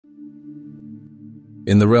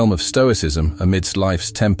In the realm of Stoicism, amidst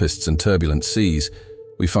life's tempests and turbulent seas,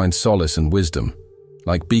 we find solace and wisdom,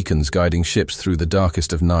 like beacons guiding ships through the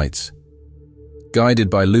darkest of nights. Guided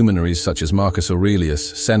by luminaries such as Marcus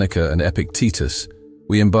Aurelius, Seneca, and Epictetus,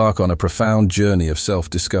 we embark on a profound journey of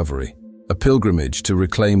self-discovery, a pilgrimage to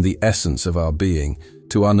reclaim the essence of our being,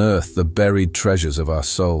 to unearth the buried treasures of our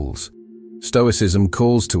souls. Stoicism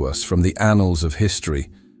calls to us from the annals of history,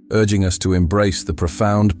 urging us to embrace the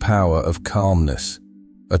profound power of calmness,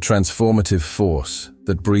 a transformative force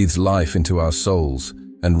that breathes life into our souls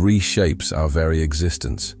and reshapes our very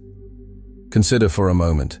existence. Consider for a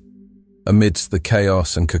moment, amidst the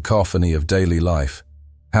chaos and cacophony of daily life,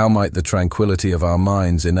 how might the tranquility of our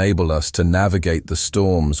minds enable us to navigate the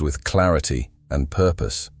storms with clarity and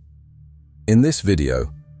purpose? In this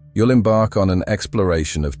video, you'll embark on an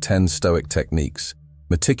exploration of 10 Stoic techniques,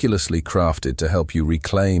 meticulously crafted to help you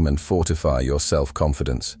reclaim and fortify your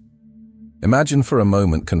self-confidence. Imagine for a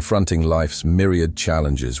moment confronting life's myriad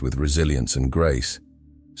challenges with resilience and grace,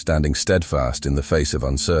 standing steadfast in the face of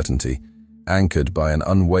uncertainty, anchored by an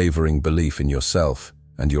unwavering belief in yourself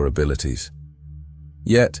and your abilities.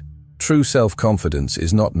 Yet, true self-confidence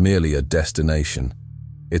is not merely a destination.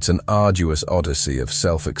 It's an arduous odyssey of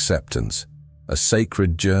self-acceptance, a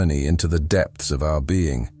sacred journey into the depths of our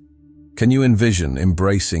being. Can you envision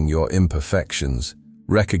embracing your imperfections,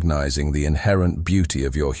 recognizing the inherent beauty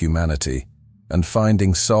of your humanity, and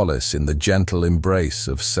finding solace in the gentle embrace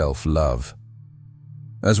of self-love?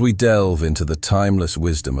 As we delve into the timeless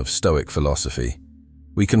wisdom of Stoic philosophy,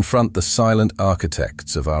 we confront the silent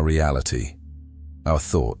architects of our reality, our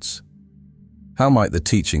thoughts. How might the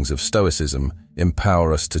teachings of Stoicism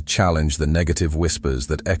empower us to challenge the negative whispers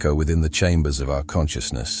that echo within the chambers of our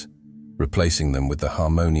consciousness, replacing them with the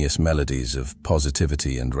harmonious melodies of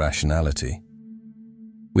positivity and rationality?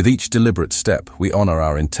 With each deliberate step, we honor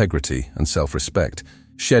our integrity and self-respect,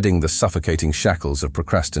 shedding the suffocating shackles of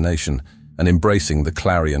procrastination and embracing the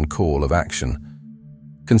clarion call of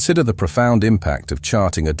action. Consider the profound impact of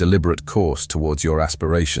charting a deliberate course towards your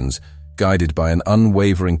aspirations, guided by an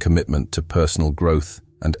unwavering commitment to personal growth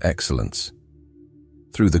and excellence.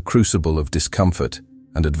 Through the crucible of discomfort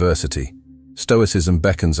and adversity, Stoicism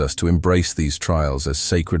beckons us to embrace these trials as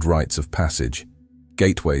sacred rites of passage,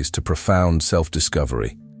 gateways to profound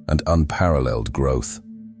self-discovery and unparalleled growth.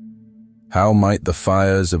 How might the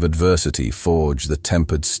fires of adversity forge the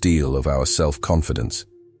tempered steel of our self-confidence,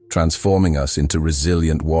 transforming us into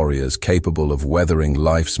resilient warriors capable of weathering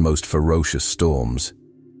life's most ferocious storms?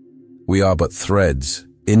 We are but threads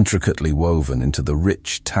intricately woven into the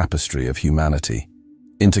rich tapestry of humanity,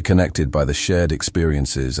 interconnected by the shared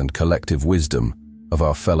experiences and collective wisdom of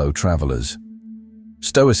our fellow travelers.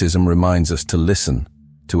 Stoicism reminds us to listen,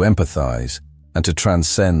 to empathize, and to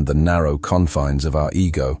transcend the narrow confines of our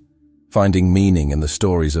ego, finding meaning in the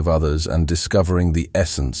stories of others and discovering the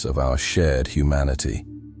essence of our shared humanity.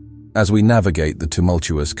 As we navigate the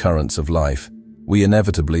tumultuous currents of life, we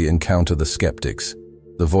inevitably encounter the skeptics,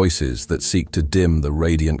 the voices that seek to dim the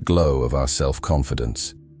radiant glow of our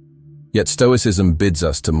self-confidence. Yet Stoicism bids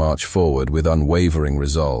us to march forward with unwavering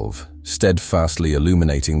resolve, steadfastly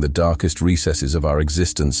illuminating the darkest recesses of our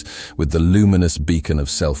existence with the luminous beacon of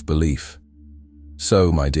self-belief.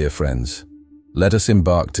 So, my dear friends, let us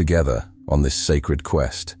embark together on this sacred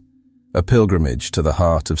quest, a pilgrimage to the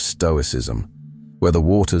heart of Stoicism, where the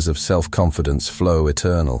waters of self-confidence flow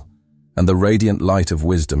eternal, and the radiant light of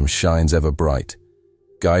wisdom shines ever bright,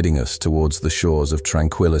 guiding us towards the shores of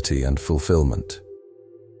tranquility and fulfillment.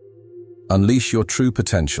 Unleash your true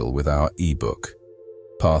potential with our ebook,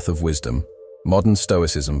 Path of Wisdom, Modern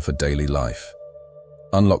Stoicism for Daily Life.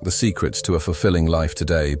 Unlock the secrets to a fulfilling life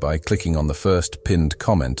today by clicking on the first pinned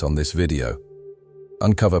comment on this video.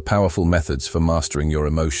 Uncover powerful methods for mastering your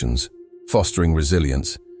emotions, fostering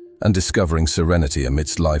resilience, and discovering serenity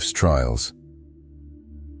amidst life's trials.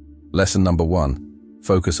 Lesson number 1.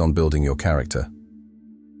 Focus on building your character.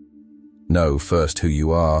 Know first who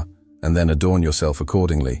you are, and then adorn yourself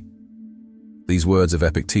accordingly. These words of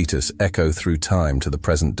Epictetus echo through time to the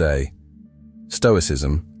present day.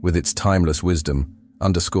 Stoicism, with its timeless wisdom,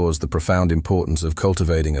 underscores the profound importance of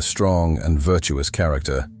cultivating a strong and virtuous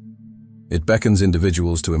character. It beckons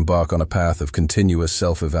individuals to embark on a path of continuous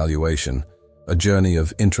self-evaluation, a journey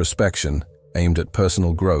of introspection aimed at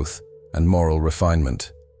personal growth and moral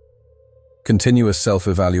refinement. Continuous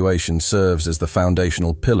self-evaluation serves as the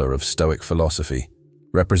foundational pillar of Stoic philosophy,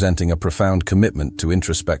 representing a profound commitment to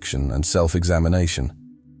introspection and self-examination.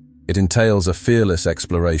 It entails a fearless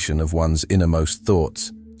exploration of one's innermost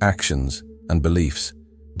thoughts, actions, and beliefs,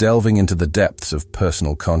 delving into the depths of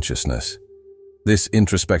personal consciousness. This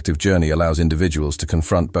introspective journey allows individuals to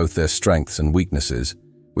confront both their strengths and weaknesses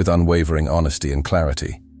with unwavering honesty and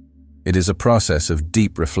clarity. It is a process of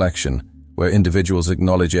deep reflection where individuals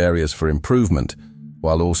acknowledge areas for improvement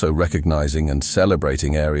while also recognizing and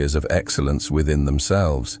celebrating areas of excellence within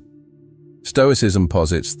themselves. Stoicism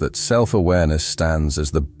posits that self-awareness stands as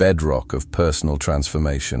the bedrock of personal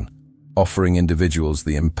transformation, offering individuals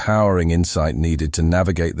the empowering insight needed to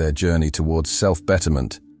navigate their journey towards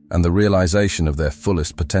self-betterment and the realization of their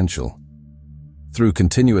fullest potential. Through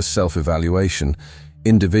continuous self-evaluation,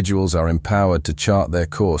 individuals are empowered to chart their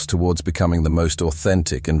course towards becoming the most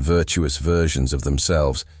authentic and virtuous versions of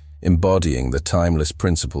themselves, embodying the timeless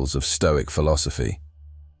principles of Stoic philosophy.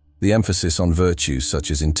 The emphasis on virtues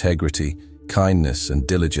such as integrity, kindness, and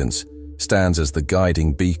diligence stands as the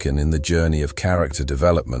guiding beacon in the journey of character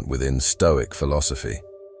development within Stoic philosophy.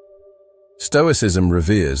 Stoicism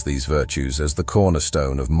reveres these virtues as the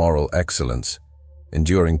cornerstone of moral excellence,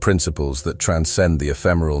 enduring principles that transcend the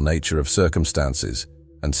ephemeral nature of circumstances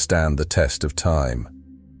and stand the test of time.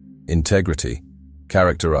 Integrity,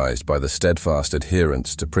 characterized by the steadfast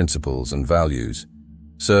adherence to principles and values,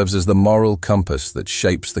 serves as the moral compass that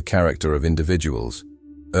shapes the character of individuals,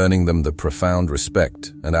 earning them the profound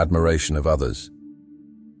respect and admiration of others.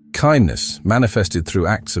 Kindness, manifested through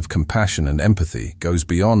acts of compassion and empathy, goes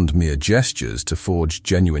beyond mere gestures to forge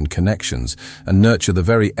genuine connections and nurture the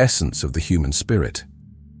very essence of the human spirit.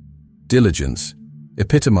 Diligence,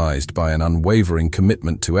 epitomized by an unwavering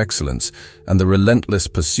commitment to excellence and the relentless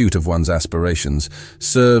pursuit of one's aspirations,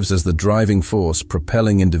 serves as the driving force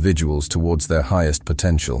propelling individuals towards their highest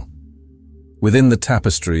potential. Within the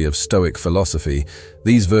tapestry of Stoic philosophy,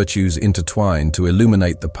 these virtues intertwine to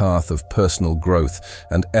illuminate the path of personal growth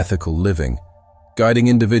and ethical living, guiding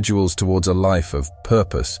individuals towards a life of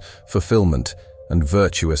purpose, fulfillment, and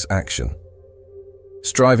virtuous action.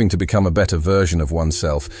 Striving to become a better version of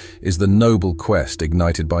oneself is the noble quest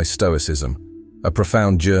ignited by Stoicism, a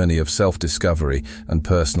profound journey of self-discovery and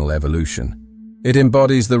personal evolution. It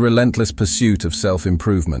embodies the relentless pursuit of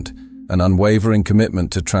self-improvement, an unwavering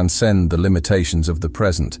commitment to transcend the limitations of the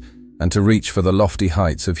present and to reach for the lofty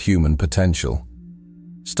heights of human potential.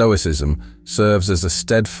 Stoicism serves as a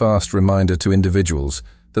steadfast reminder to individuals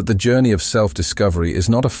that the journey of self-discovery is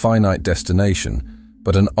not a finite destination,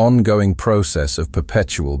 but an ongoing process of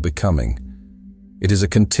perpetual becoming. It is a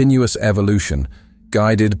continuous evolution,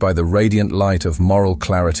 guided by the radiant light of moral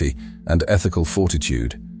clarity and ethical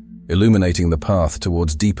fortitude, illuminating the path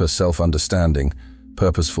towards deeper self-understanding,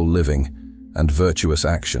 purposeful living, and virtuous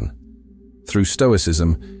action. Through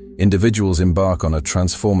Stoicism, individuals embark on a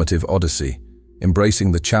transformative odyssey,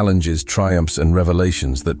 embracing the challenges, triumphs, and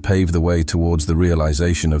revelations that pave the way towards the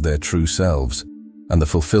realization of their true selves and the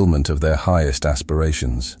fulfillment of their highest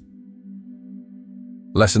aspirations.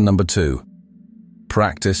 Lesson number 2.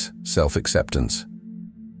 Practice self-acceptance.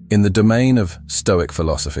 In the domain of Stoic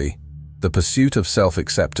philosophy, the pursuit of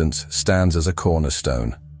self-acceptance stands as a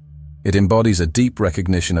cornerstone. It embodies a deep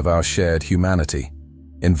recognition of our shared humanity,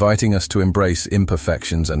 inviting us to embrace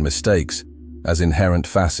imperfections and mistakes as inherent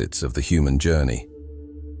facets of the human journey.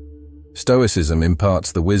 Stoicism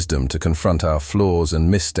imparts the wisdom to confront our flaws and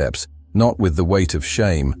missteps not with the weight of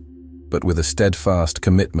shame, but with a steadfast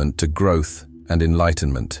commitment to growth and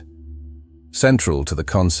enlightenment. Central to the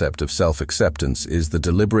concept of self-acceptance is the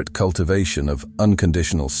deliberate cultivation of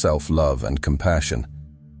unconditional self-love and compassion.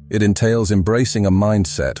 It entails embracing a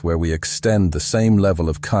mindset where we extend the same level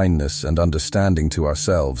of kindness and understanding to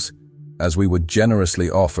ourselves as we would generously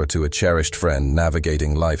offer to a cherished friend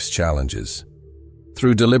navigating life's challenges.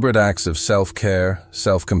 Through deliberate acts of self-care,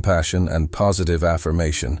 self-compassion, and positive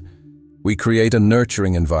affirmation, we create a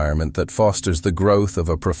nurturing environment that fosters the growth of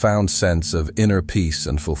a profound sense of inner peace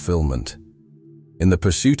and fulfillment. In the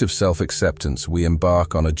pursuit of self-acceptance, we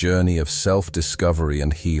embark on a journey of self-discovery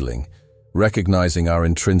and healing, recognizing our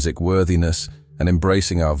intrinsic worthiness and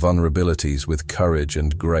embracing our vulnerabilities with courage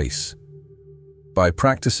and grace. By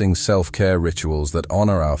practicing self-care rituals that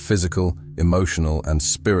honor our physical, emotional, and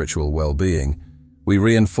spiritual well-being, we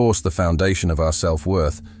reinforce the foundation of our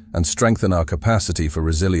self-worth and strengthen our capacity for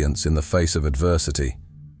resilience in the face of adversity.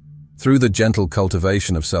 Through the gentle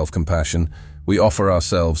cultivation of self-compassion, we offer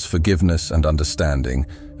ourselves forgiveness and understanding,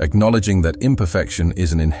 acknowledging that imperfection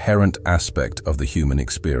is an inherent aspect of the human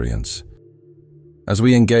experience. As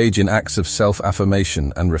we engage in acts of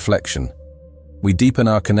self-affirmation and reflection, we deepen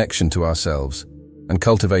our connection to ourselves and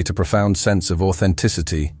cultivate a profound sense of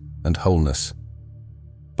authenticity and wholeness.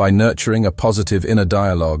 By nurturing a positive inner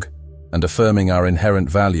dialogue and affirming our inherent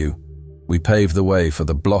value, we pave the way for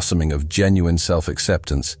the blossoming of genuine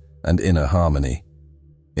self-acceptance and inner harmony.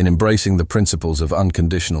 In embracing the principles of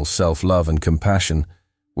unconditional self-love and compassion,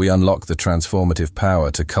 we unlock the transformative power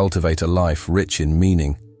to cultivate a life rich in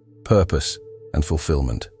meaning, purpose, and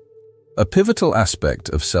fulfillment. A pivotal aspect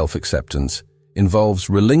of self-acceptance involves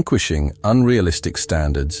relinquishing unrealistic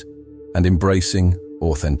standards and embracing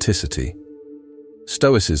authenticity.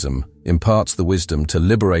 Stoicism imparts the wisdom to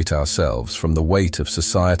liberate ourselves from the weight of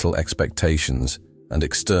societal expectations and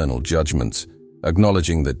external judgments,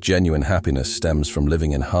 acknowledging that genuine happiness stems from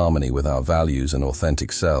living in harmony with our values and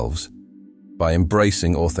authentic selves. By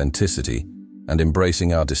embracing authenticity and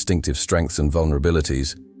embracing our distinctive strengths and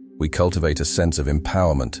vulnerabilities, we cultivate a sense of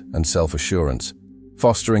empowerment and self-assurance,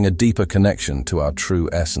 fostering a deeper connection to our true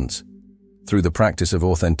essence. Through the practice of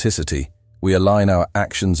authenticity, we align our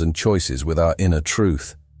actions and choices with our inner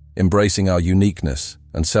truth, embracing our uniqueness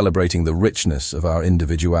and celebrating the richness of our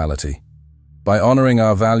individuality. By honoring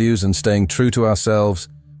our values and staying true to ourselves,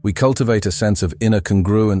 we cultivate a sense of inner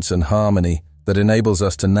congruence and harmony that enables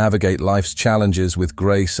us to navigate life's challenges with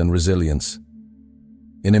grace and resilience.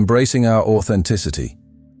 In embracing our authenticity,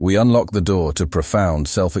 we unlock the door to profound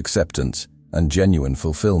self-acceptance and genuine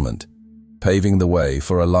fulfillment, paving the way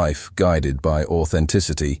for a life guided by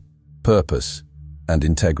authenticity, purpose, and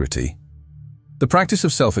integrity. The practice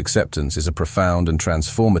of self-acceptance is a profound and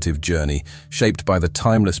transformative journey shaped by the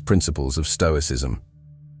timeless principles of Stoicism.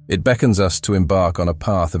 It beckons us to embark on a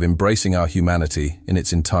path of embracing our humanity in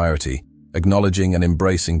its entirety, acknowledging and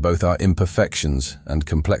embracing both our imperfections and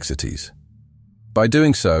complexities. By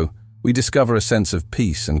doing so, we discover a sense of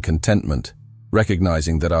peace and contentment,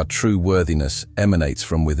 recognizing that our true worthiness emanates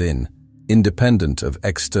from within, independent of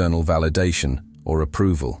external validation or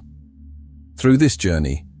approval. Through this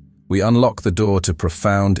journey, we unlock the door to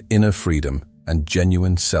profound inner freedom and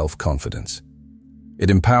genuine self-confidence. It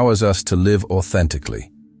empowers us to live authentically,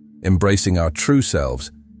 embracing our true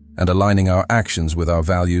selves and aligning our actions with our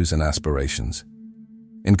values and aspirations.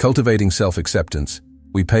 In cultivating self-acceptance,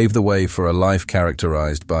 we pave the way for a life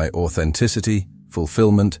characterized by authenticity,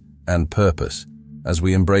 fulfillment, and purpose, as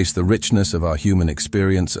we embrace the richness of our human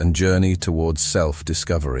experience and journey towards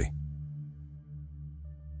self-discovery.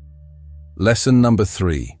 Lesson number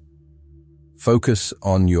 3. Focus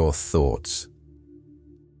on your thoughts.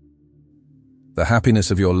 The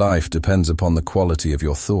happiness of your life depends upon the quality of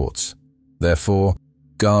your thoughts. Therefore,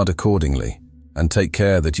 guard accordingly, and take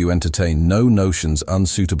care that you entertain no notions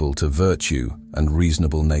unsuitable to virtue and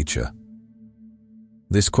reasonable nature.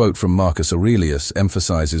 This quote from Marcus Aurelius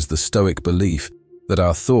emphasizes the Stoic belief that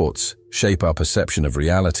our thoughts shape our perception of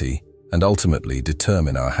reality and ultimately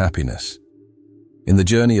determine our happiness. In the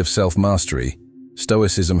journey of self-mastery,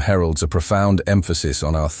 Stoicism heralds a profound emphasis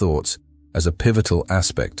on our thoughts as a pivotal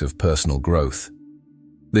aspect of personal growth.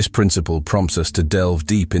 This principle prompts us to delve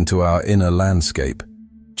deep into our inner landscape,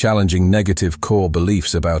 challenging negative core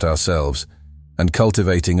beliefs about ourselves and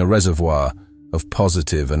cultivating a reservoir of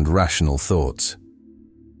positive and rational thoughts.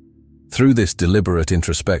 Through this deliberate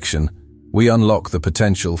introspection, we unlock the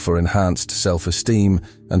potential for enhanced self-esteem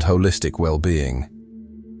and holistic well-being.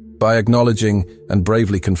 By acknowledging and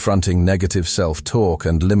bravely confronting negative self-talk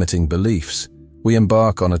and limiting beliefs, we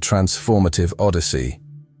embark on a transformative odyssey,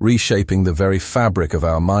 reshaping the very fabric of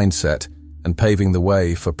our mindset and paving the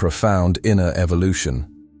way for profound inner evolution.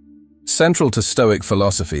 Central to Stoic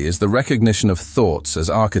philosophy is the recognition of thoughts as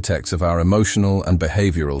architects of our emotional and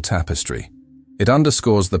behavioral tapestry. It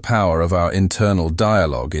underscores the power of our internal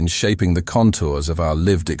dialogue in shaping the contours of our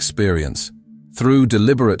lived experience. Through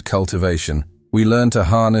deliberate cultivation, we learn to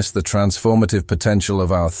harness the transformative potential of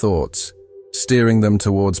our thoughts, steering them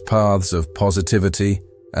towards paths of positivity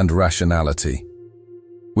and rationality.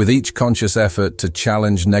 With each conscious effort to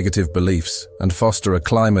challenge negative beliefs and foster a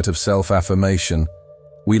climate of self-affirmation,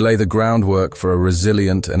 we lay the groundwork for a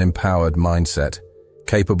resilient and empowered mindset,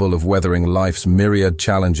 capable of weathering life's myriad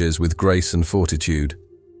challenges with grace and fortitude.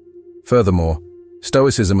 Furthermore,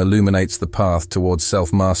 Stoicism illuminates the path towards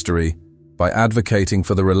self-mastery by advocating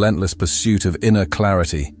for the relentless pursuit of inner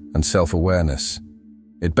clarity and self-awareness.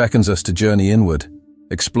 It beckons us to journey inward,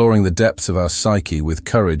 exploring the depths of our psyche with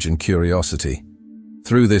courage and curiosity.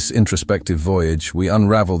 Through this introspective voyage, we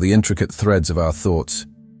unravel the intricate threads of our thoughts,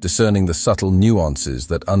 discerning the subtle nuances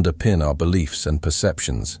that underpin our beliefs and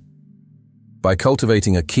perceptions. By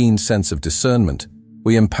cultivating a keen sense of discernment,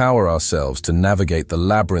 we empower ourselves to navigate the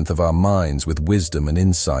labyrinth of our minds with wisdom and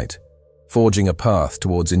insight, forging a path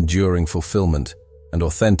towards enduring fulfillment and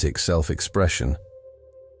authentic self-expression.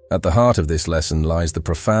 At the heart of this lesson lies the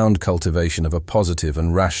profound cultivation of a positive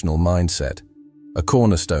and rational mindset, a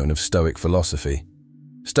cornerstone of Stoic philosophy.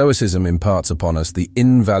 Stoicism imparts upon us the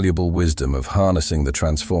invaluable wisdom of harnessing the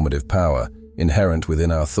transformative power inherent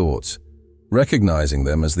within our thoughts, recognizing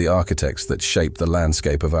them as the architects that shape the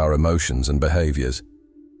landscape of our emotions and behaviors.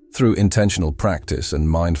 Through intentional practice and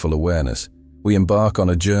mindful awareness, we embark on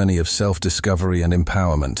a journey of self-discovery and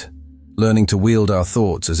empowerment, learning to wield our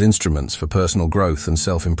thoughts as instruments for personal growth and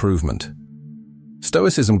self-improvement.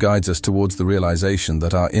 Stoicism guides us towards the realization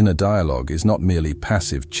that our inner dialogue is not merely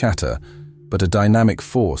passive chatter, but a dynamic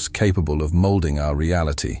force capable of molding our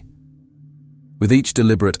reality. With each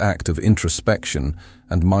deliberate act of introspection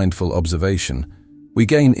and mindful observation, we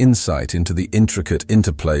gain insight into the intricate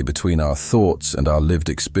interplay between our thoughts and our lived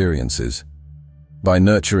experiences. By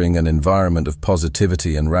nurturing an environment of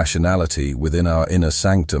positivity and rationality within our inner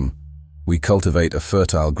sanctum, we cultivate a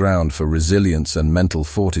fertile ground for resilience and mental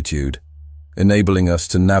fortitude, enabling us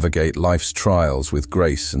to navigate life's trials with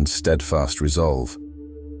grace and steadfast resolve.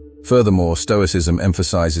 Furthermore, Stoicism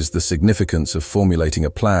emphasizes the significance of formulating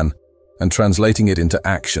a plan and translating it into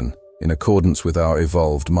action in accordance with our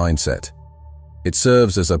evolved mindset. It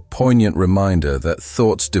serves as a poignant reminder that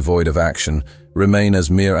thoughts devoid of action remain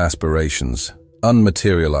as mere aspirations,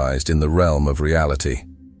 unmaterialized in the realm of reality.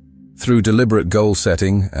 Through deliberate goal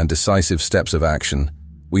setting and decisive steps of action,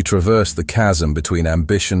 we traverse the chasm between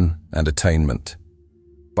ambition and attainment.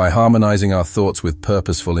 By harmonizing our thoughts with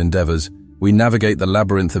purposeful endeavors, we navigate the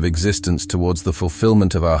labyrinth of existence towards the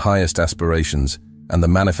fulfillment of our highest aspirations and the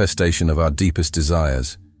manifestation of our deepest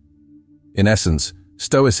desires. In essence,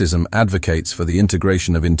 Stoicism advocates for the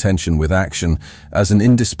integration of intention with action as an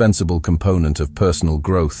indispensable component of personal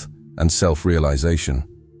growth and self-realization.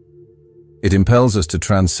 It impels us to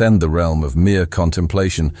transcend the realm of mere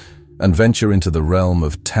contemplation and venture into the realm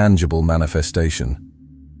of tangible manifestation.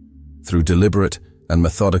 Through deliberate and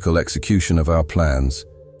methodical execution of our plans,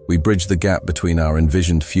 we bridge the gap between our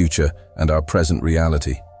envisioned future and our present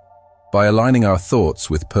reality. By aligning our thoughts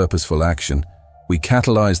with purposeful action, we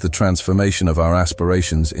catalyze the transformation of our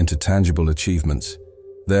aspirations into tangible achievements,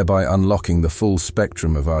 thereby unlocking the full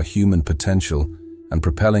spectrum of our human potential and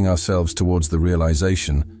propelling ourselves towards the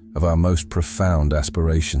realization of our most profound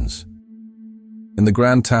aspirations. In the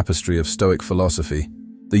grand tapestry of Stoic philosophy,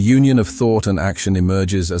 the union of thought and action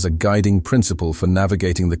emerges as a guiding principle for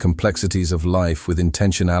navigating the complexities of life with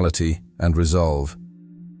intentionality and resolve.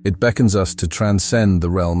 It beckons us to transcend the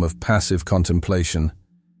realm of passive contemplation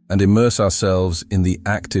and immerse ourselves in the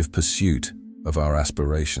active pursuit of our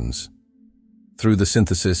aspirations. Through the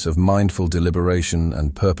synthesis of mindful deliberation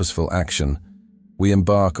and purposeful action, we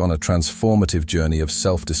embark on a transformative journey of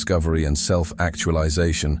self-discovery and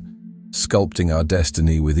self-actualization, sculpting our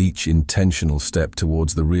destiny with each intentional step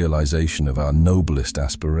towards the realization of our noblest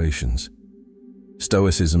aspirations.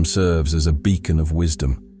 Stoicism serves as a beacon of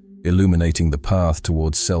wisdom, illuminating the path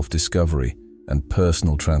towards self-discovery and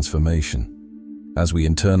personal transformation. As we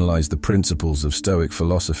internalize the principles of Stoic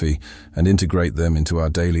philosophy and integrate them into our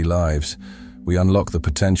daily lives, we unlock the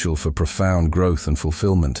potential for profound growth and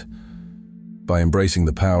fulfillment. By embracing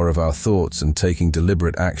the power of our thoughts and taking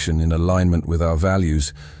deliberate action in alignment with our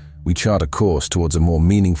values, we chart a course towards a more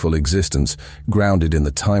meaningful existence grounded in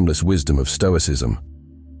the timeless wisdom of Stoicism.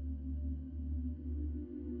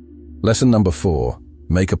 Lesson number 4: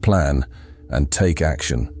 make a plan and take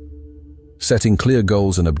action. Setting clear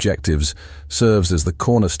goals and objectives serves as the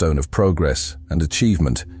cornerstone of progress and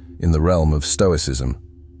achievement in the realm of Stoicism.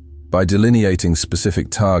 By delineating specific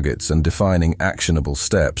targets and defining actionable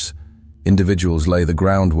steps, individuals lay the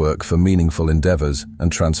groundwork for meaningful endeavors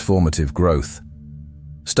and transformative growth.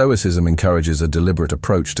 Stoicism encourages a deliberate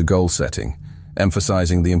approach to goal setting,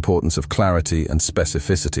 emphasizing the importance of clarity and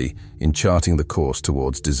specificity in charting the course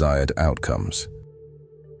towards desired outcomes.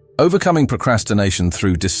 Overcoming procrastination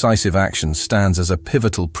through decisive action stands as a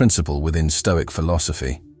pivotal principle within Stoic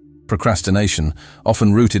philosophy. Procrastination,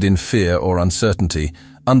 often rooted in fear or uncertainty,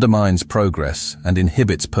 undermines progress and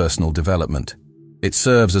inhibits personal development. It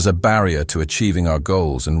serves as a barrier to achieving our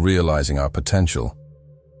goals and realizing our potential.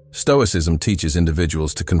 Stoicism teaches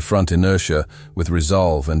individuals to confront inertia with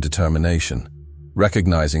resolve and determination,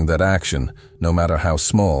 recognizing that action, no matter how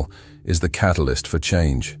small, is the catalyst for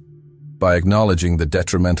change. By acknowledging the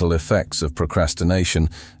detrimental effects of procrastination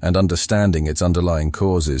and understanding its underlying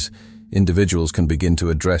causes, individuals can begin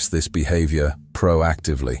to address this behavior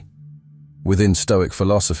proactively. Within Stoic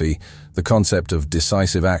philosophy, the concept of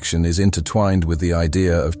decisive action is intertwined with the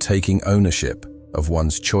idea of taking ownership of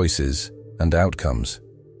one's choices and outcomes.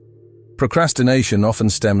 Procrastination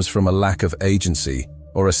often stems from a lack of agency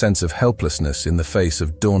or a sense of helplessness in the face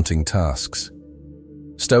of daunting tasks.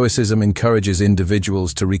 Stoicism encourages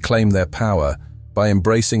individuals to reclaim their power by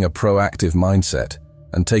embracing a proactive mindset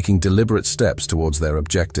and taking deliberate steps towards their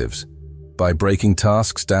objectives. By breaking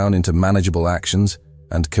tasks down into manageable actions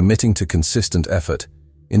and committing to consistent effort,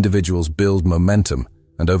 individuals build momentum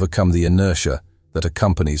and overcome the inertia that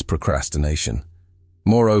accompanies procrastination.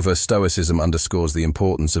 Moreover, Stoicism underscores the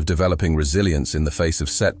importance of developing resilience in the face of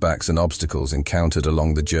setbacks and obstacles encountered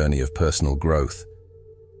along the journey of personal growth.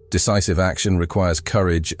 Decisive action requires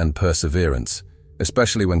courage and perseverance,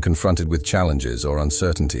 especially when confronted with challenges or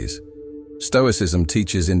uncertainties. Stoicism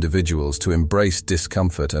teaches individuals to embrace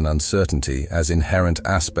discomfort and uncertainty as inherent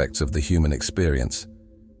aspects of the human experience.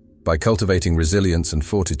 By cultivating resilience and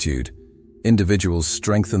fortitude, individuals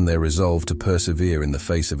strengthen their resolve to persevere in the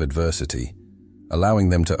face of adversity, allowing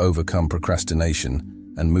them to overcome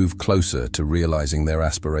procrastination and move closer to realizing their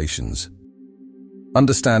aspirations.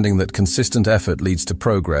 Understanding that consistent effort leads to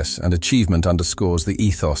progress and achievement underscores the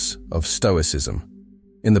ethos of Stoicism.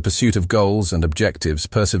 In the pursuit of goals and objectives,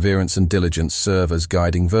 perseverance and diligence serve as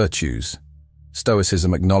guiding virtues.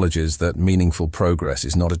 Stoicism acknowledges that meaningful progress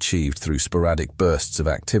is not achieved through sporadic bursts of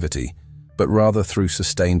activity, but rather through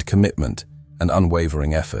sustained commitment and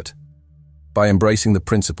unwavering effort. By embracing the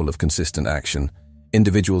principle of consistent action,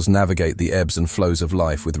 individuals navigate the ebbs and flows of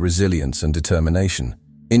life with resilience and determination,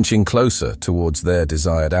 inching closer towards their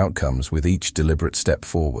desired outcomes with each deliberate step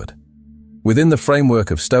forward. Within the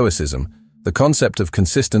framework of Stoicism, the concept of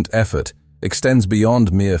consistent effort extends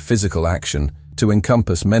beyond mere physical action to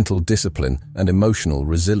encompass mental discipline and emotional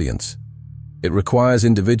resilience. It requires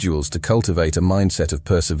individuals to cultivate a mindset of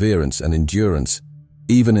perseverance and endurance,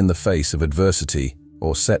 even in the face of adversity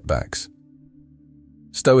or setbacks.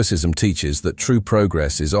 Stoicism teaches that true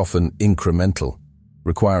progress is often incremental,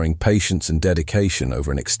 requiring patience and dedication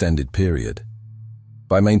over an extended period.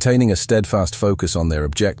 By maintaining a steadfast focus on their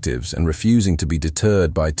objectives and refusing to be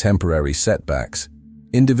deterred by temporary setbacks,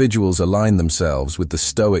 individuals align themselves with the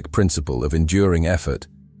Stoic principle of enduring effort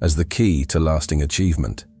as the key to lasting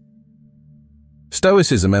achievement.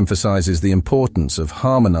 Stoicism emphasizes the importance of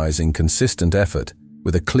harmonizing consistent effort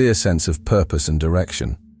with a clear sense of purpose and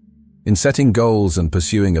direction. In setting goals and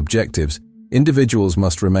pursuing objectives, individuals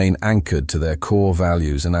must remain anchored to their core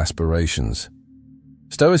values and aspirations.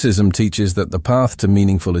 Stoicism teaches that the path to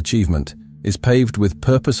meaningful achievement is paved with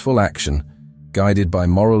purposeful action, guided by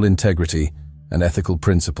moral integrity and ethical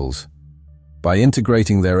principles. By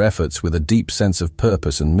integrating their efforts with a deep sense of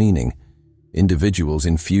purpose and meaning, individuals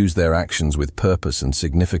infuse their actions with purpose and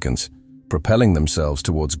significance, propelling themselves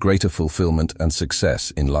towards greater fulfillment and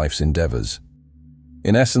success in life's endeavors.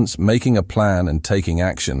 In essence, making a plan and taking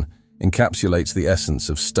action encapsulates the essence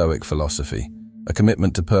of Stoic philosophy, a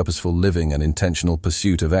commitment to purposeful living and intentional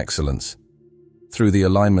pursuit of excellence. Through the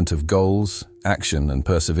alignment of goals, action, and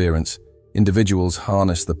perseverance, individuals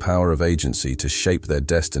harness the power of agency to shape their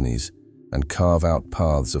destinies and carve out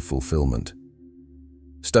paths of fulfillment.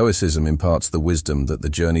 Stoicism imparts the wisdom that the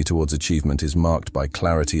journey towards achievement is marked by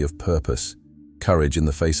clarity of purpose, courage in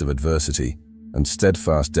the face of adversity, and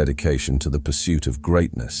steadfast dedication to the pursuit of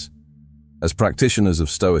greatness. As practitioners of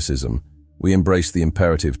Stoicism, we embrace the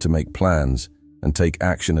imperative to make plans and take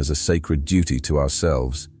action as a sacred duty to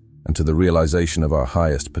ourselves and to the realization of our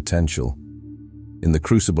highest potential. In the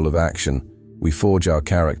crucible of action, we forge our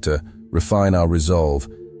character, refine our resolve,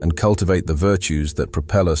 and cultivate the virtues that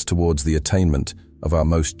propel us towards the attainment of our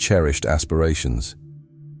most cherished aspirations.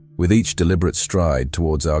 With each deliberate stride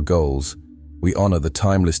towards our goals, we honor the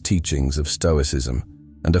timeless teachings of Stoicism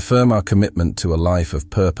and affirm our commitment to a life of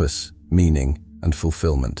purpose, meaning, and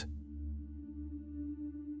fulfillment.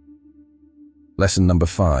 Lesson number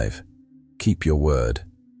 5. Keep your word.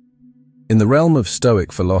 In the realm of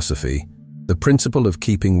Stoic philosophy, the principle of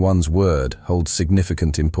keeping one's word holds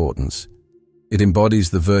significant importance. It embodies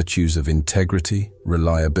the virtues of integrity,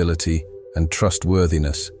 reliability, and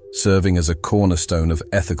trustworthiness, serving as a cornerstone of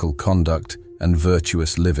ethical conduct and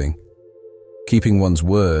virtuous living. Keeping one's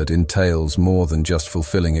word entails more than just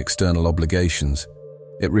fulfilling external obligations.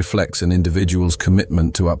 It reflects an individual's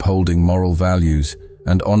commitment to upholding moral values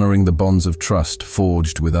and honoring the bonds of trust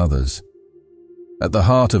forged with others. At the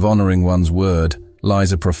heart of honoring one's word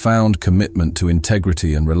lies a profound commitment to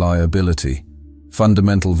integrity and reliability,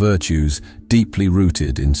 fundamental virtues deeply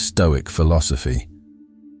rooted in Stoic philosophy.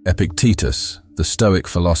 Epictetus, the Stoic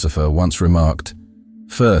philosopher, once remarked,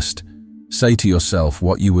 "First, say to yourself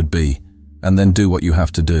what you would be, and then do what you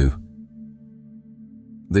have to do."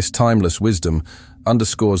 This timeless wisdom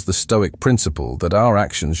underscores the Stoic principle that our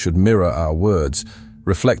actions should mirror our words,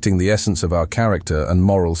 reflecting the essence of our character and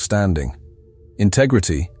moral standing.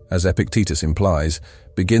 Integrity, as Epictetus implies,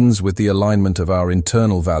 begins with the alignment of our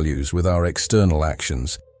internal values with our external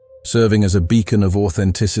actions, serving as a beacon of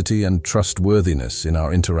authenticity and trustworthiness in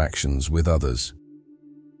our interactions with others.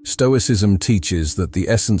 Stoicism teaches that the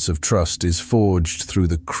essence of trust is forged through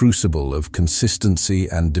the crucible of consistency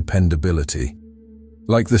and dependability.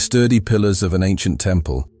 Like the sturdy pillars of an ancient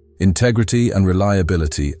temple, integrity and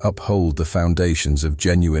reliability uphold the foundations of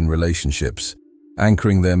genuine relationships,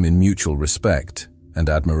 anchoring them in mutual respect and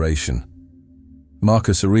admiration.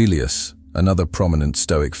 Marcus Aurelius, another prominent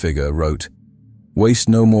Stoic figure, wrote, "Waste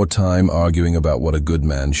no more time arguing about what a good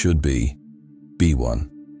man should be one."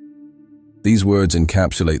 These words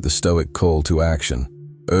encapsulate the Stoic call to action,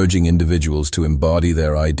 urging individuals to embody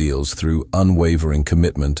their ideals through unwavering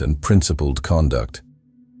commitment and principled conduct.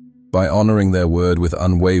 By honoring their word with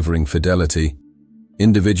unwavering fidelity,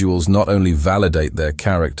 individuals not only validate their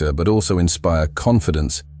character but also inspire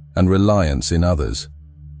confidence and reliance in others.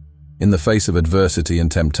 In the face of adversity and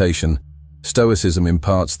temptation, Stoicism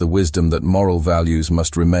imparts the wisdom that moral values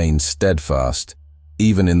must remain steadfast,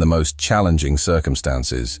 even in the most challenging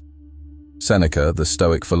circumstances. Seneca, the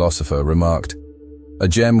Stoic philosopher, remarked, "A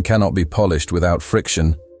gem cannot be polished without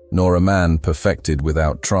friction, nor a man perfected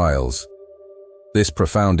without trials." This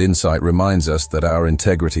profound insight reminds us that our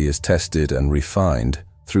integrity is tested and refined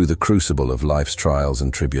through the crucible of life's trials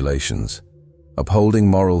and tribulations. Upholding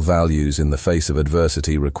moral values in the face of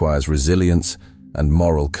adversity requires resilience and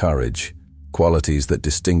moral courage, qualities that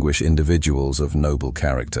distinguish individuals of noble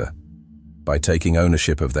character. By taking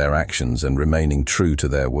ownership of their actions and remaining true to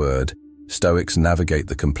their word, Stoics navigate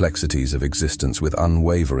the complexities of existence with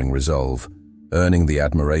unwavering resolve, earning the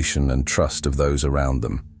admiration and trust of those around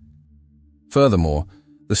them. Furthermore,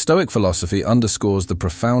 the Stoic philosophy underscores the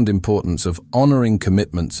profound importance of honoring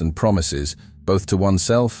commitments and promises, both to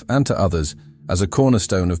oneself and to others, as a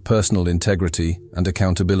cornerstone of personal integrity and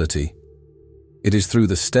accountability. It is through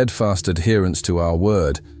the steadfast adherence to our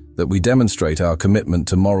word that we demonstrate our commitment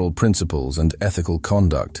to moral principles and ethical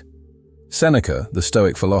conduct. Seneca, the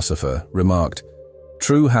Stoic philosopher, remarked,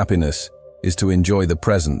 "True happiness is to enjoy the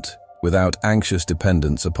present without anxious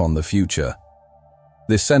dependence upon the future."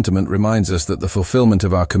 This sentiment reminds us that the fulfillment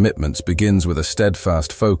of our commitments begins with a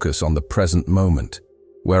steadfast focus on the present moment,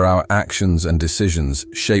 where our actions and decisions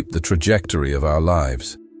shape the trajectory of our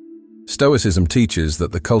lives. Stoicism teaches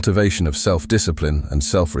that the cultivation of self-discipline and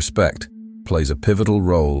self-respect plays a pivotal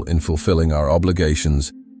role in fulfilling our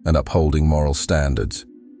obligations and upholding moral standards.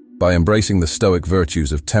 By embracing the Stoic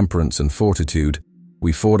virtues of temperance and fortitude,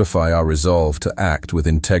 we fortify our resolve to act with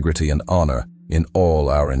integrity and honor in all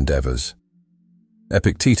our endeavors.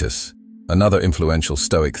 Epictetus, another influential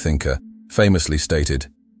Stoic thinker, famously stated,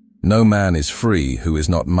 "No man is free who is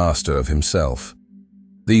not master of himself."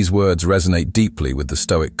 These words resonate deeply with the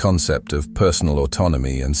Stoic concept of personal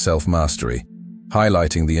autonomy and self-mastery,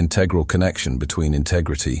 highlighting the integral connection between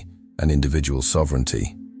integrity and individual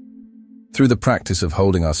sovereignty. Through the practice of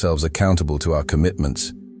holding ourselves accountable to our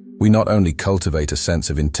commitments, we not only cultivate a sense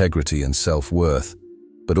of integrity and self-worth,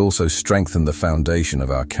 but also strengthen the foundation of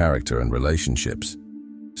our character and relationships.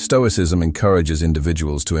 Stoicism encourages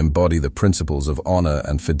individuals to embody the principles of honor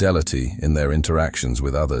and fidelity in their interactions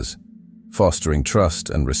with others, fostering trust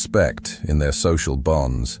and respect in their social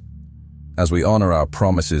bonds. As we honor our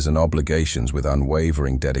promises and obligations with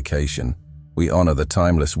unwavering dedication, we honor the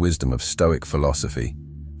timeless wisdom of Stoic philosophy,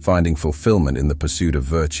 finding fulfillment in the pursuit of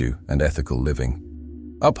virtue and ethical living.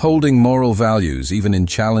 Upholding moral values, even in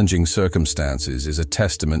challenging circumstances, is a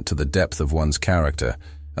testament to the depth of one's character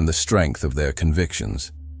and the strength of their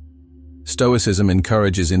convictions. Stoicism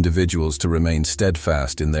encourages individuals to remain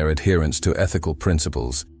steadfast in their adherence to ethical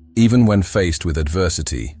principles, even when faced with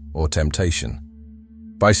adversity or temptation.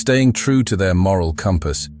 By staying true to their moral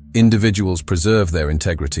compass, individuals preserve their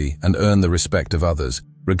integrity and earn the respect of others,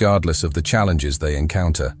 regardless of the challenges they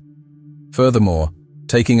encounter. Furthermore,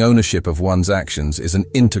 taking ownership of one's actions is an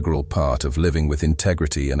integral part of living with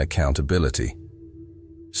integrity and accountability.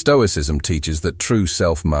 Stoicism teaches that true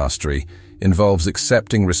self-mastery involves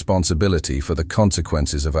accepting responsibility for the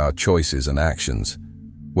consequences of our choices and actions,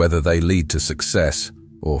 whether they lead to success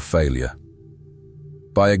or failure.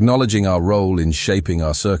 By acknowledging our role in shaping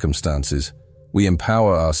our circumstances, we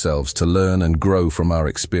empower ourselves to learn and grow from our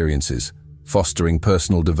experiences, fostering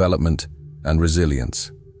personal development and resilience.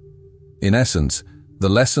 In essence, the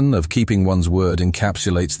lesson of keeping one's word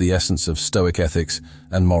encapsulates the essence of Stoic ethics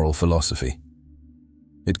and moral philosophy.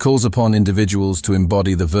 It calls upon individuals to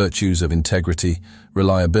embody the virtues of integrity,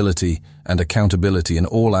 reliability, and accountability in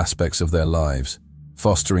all aspects of their lives,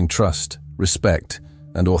 fostering trust, respect,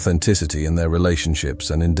 and authenticity in their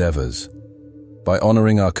relationships and endeavors. By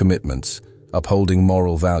honoring our commitments, upholding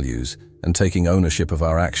moral values, and taking ownership of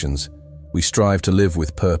our actions, we strive to live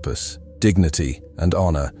with purpose, dignity, and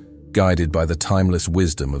honor, guided by the timeless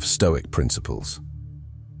wisdom of Stoic principles.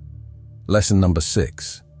 Lesson number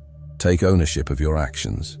 6. Take ownership of your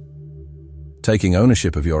actions. Taking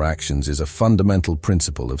ownership of your actions is a fundamental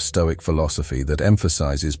principle of Stoic philosophy that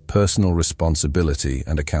emphasizes personal responsibility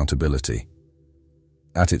and accountability.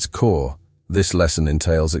 At its core, this lesson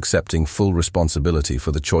entails accepting full responsibility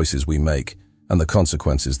for the choices we make and the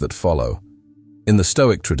consequences that follow. In the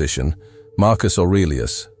Stoic tradition, Marcus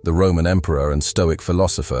Aurelius, the Roman emperor and Stoic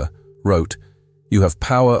philosopher, wrote, "You have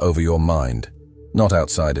power over your mind, not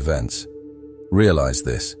outside events. Realize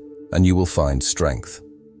this, and you will find strength."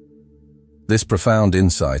 This profound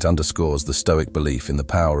insight underscores the Stoic belief in the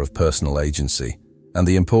power of personal agency and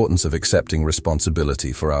the importance of accepting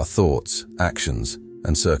responsibility for our thoughts, actions,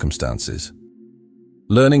 and circumstances.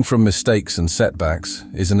 Learning from mistakes and setbacks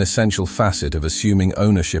is an essential facet of assuming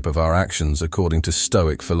ownership of our actions according to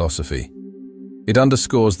Stoic philosophy. It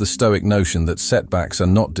underscores the Stoic notion that setbacks are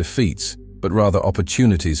not defeats, but rather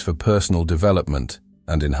opportunities for personal development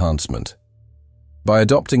and enhancement. By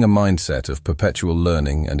adopting a mindset of perpetual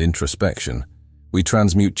learning and introspection, we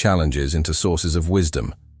transmute challenges into sources of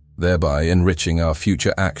wisdom, thereby enriching our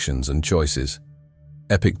future actions and choices.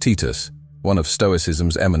 Epictetus, one of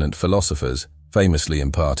Stoicism's eminent philosophers, famously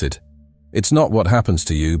imparted, "It's not what happens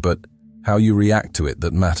to you, but how you react to it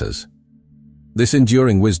that matters." This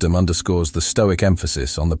enduring wisdom underscores the Stoic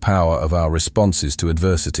emphasis on the power of our responses to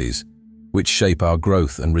adversities, which shape our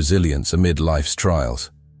growth and resilience amid life's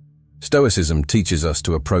trials. Stoicism teaches us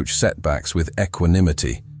to approach setbacks with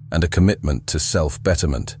equanimity and a commitment to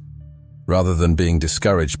self-betterment. Rather than being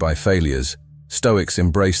discouraged by failures, Stoics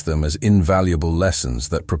embrace them as invaluable lessons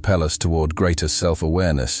that propel us toward greater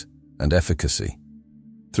self-awareness and efficacy.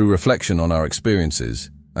 Through reflection on our experiences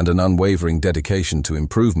and an unwavering dedication to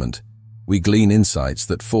improvement, we glean insights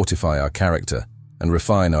that fortify our character and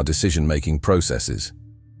refine our decision-making processes.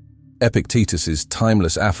 Epictetus's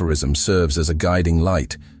timeless aphorism serves as a guiding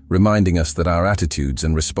light, reminding us that our attitudes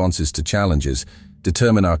and responses to challenges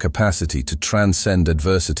determine our capacity to transcend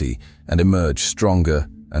adversity and emerge stronger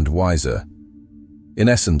and wiser. In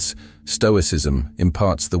essence, Stoicism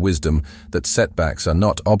imparts the wisdom that setbacks are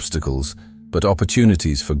not obstacles, but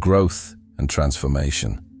opportunities for growth and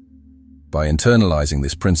transformation. By internalizing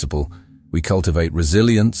this principle, we cultivate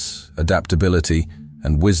resilience, adaptability,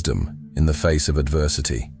 and wisdom in the face of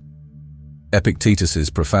adversity. Epictetus's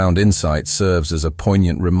profound insight serves as a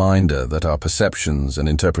poignant reminder that our perceptions and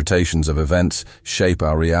interpretations of events shape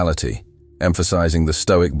our reality, emphasizing the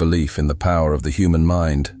Stoic belief in the power of the human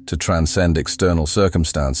mind to transcend external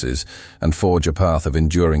circumstances and forge a path of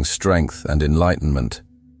enduring strength and enlightenment.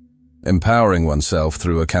 Empowering oneself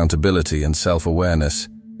through accountability and self-awareness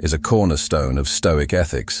is a cornerstone of Stoic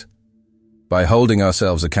ethics. By holding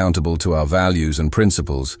ourselves accountable to our values and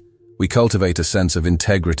principles, we cultivate a sense of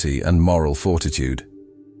integrity and moral fortitude.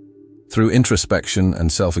 Through introspection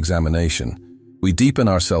and self-examination, we deepen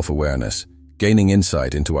our self-awareness, gaining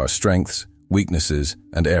insight into our strengths, weaknesses,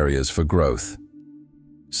 and areas for growth.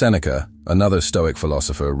 Seneca, another Stoic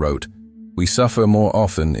philosopher, wrote, "We suffer more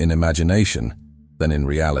often in imagination than in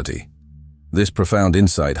reality." This profound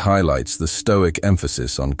insight highlights the Stoic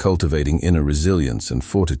emphasis on cultivating inner resilience and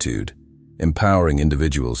fortitude, empowering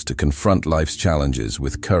individuals to confront life's challenges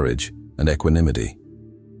with courage and equanimity.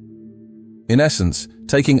 In essence,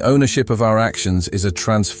 taking ownership of our actions is a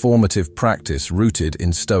transformative practice rooted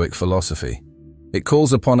in Stoic philosophy. It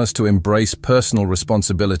calls upon us to embrace personal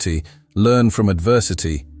responsibility, learn from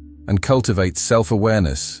adversity, and cultivate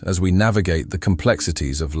self-awareness as we navigate the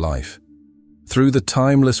complexities of life. Through the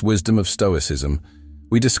timeless wisdom of Stoicism,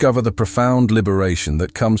 we discover the profound liberation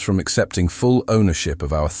that comes from accepting full ownership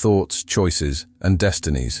of our thoughts, choices, and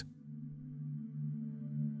destinies.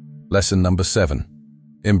 Lesson number 7.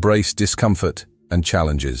 Embrace discomfort and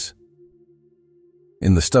challenges.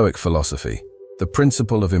 In the Stoic philosophy, the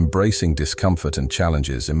principle of embracing discomfort and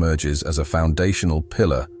challenges emerges as a foundational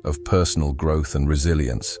pillar of personal growth and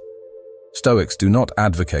resilience. Stoics do not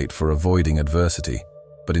advocate for avoiding adversity,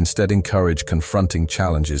 but instead encourage confronting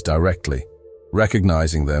challenges directly,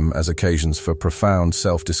 recognizing them as occasions for profound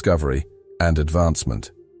self-discovery and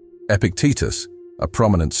advancement. Epictetus, a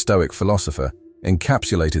prominent Stoic philosopher,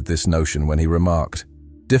 encapsulated this notion when he remarked,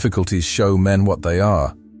 "Difficulties show men what they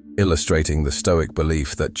are," illustrating the Stoic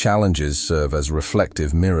belief that challenges serve as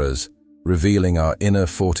reflective mirrors, revealing our inner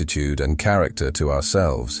fortitude and character to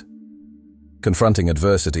ourselves. Confronting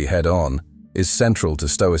adversity head-on is central to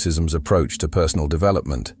Stoicism's approach to personal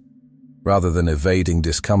development. Rather than evading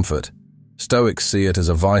discomfort, Stoics see it as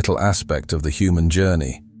a vital aspect of the human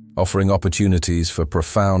journey, offering opportunities for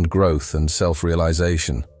profound growth and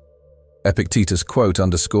self-realization. Epictetus' quote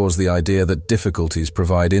underscores the idea that difficulties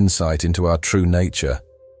provide insight into our true nature,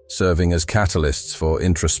 serving as catalysts for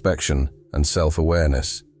introspection and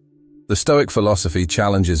self-awareness. The Stoic philosophy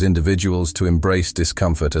challenges individuals to embrace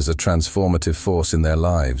discomfort as a transformative force in their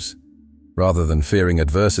lives. Rather than fearing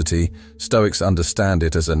adversity, Stoics understand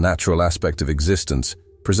it as a natural aspect of existence,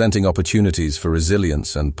 presenting opportunities for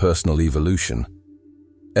resilience and personal evolution.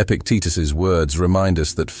 Epictetus's words remind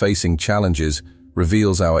us that facing challenges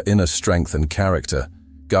reveals our inner strength and character,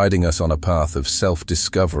 guiding us on a path of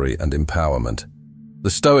self-discovery and empowerment. The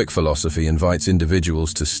Stoic philosophy invites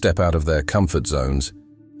individuals to step out of their comfort zones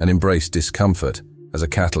and embrace discomfort as a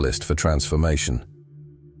catalyst for transformation.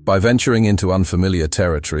 By venturing into unfamiliar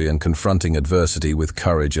territory and confronting adversity with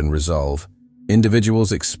courage and resolve,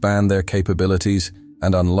 individuals expand their capabilities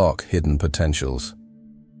and unlock hidden potentials.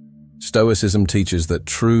 Stoicism teaches that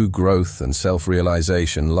true growth and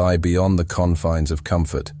self-realization lie beyond the confines of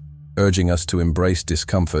comfort, urging us to embrace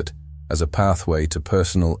discomfort as a pathway to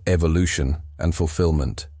personal evolution and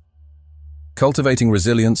fulfillment. Cultivating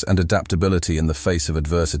resilience and adaptability in the face of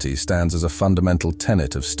adversity stands as a fundamental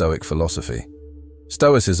tenet of Stoic philosophy.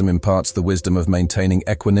 Stoicism imparts the wisdom of maintaining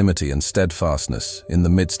equanimity and steadfastness in the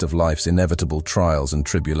midst of life's inevitable trials and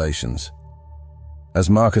tribulations. As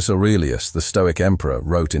Marcus Aurelius, the Stoic emperor,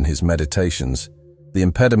 wrote in his Meditations, "The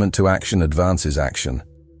impediment to action advances action.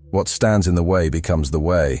 What stands in the way becomes the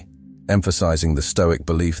way," emphasizing the Stoic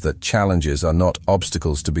belief that challenges are not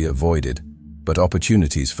obstacles to be avoided, but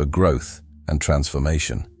opportunities for growth and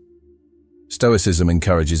transformation. Stoicism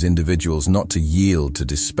encourages individuals not to yield to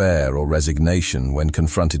despair or resignation when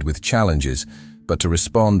confronted with challenges, but to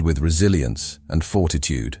respond with resilience and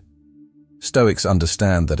fortitude. Stoics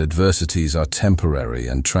understand that adversities are temporary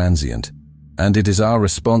and transient, and it is our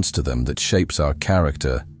response to them that shapes our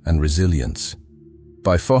character and resilience.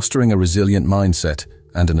 By fostering a resilient mindset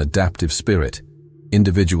and an adaptive spirit,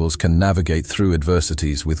 individuals can navigate through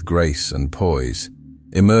adversities with grace and poise,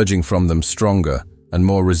 emerging from them stronger and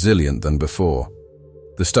more resilient than before.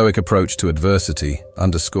 The Stoic approach to adversity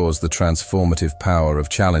underscores the transformative power of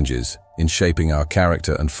challenges in shaping our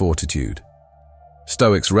character and fortitude.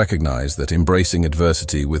 Stoics recognize that embracing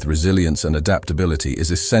adversity with resilience and adaptability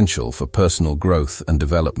is essential for personal growth and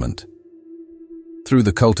development. Through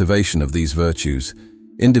the cultivation of these virtues,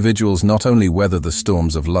 individuals not only weather the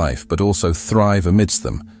storms of life but also thrive amidst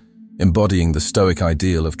them, embodying the Stoic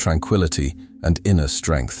ideal of tranquility and inner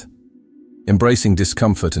strength. Embracing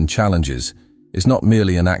discomfort and challenges is not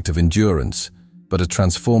merely an act of endurance, but a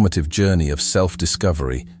transformative journey of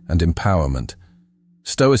self-discovery and empowerment.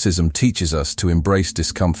 Stoicism teaches us to embrace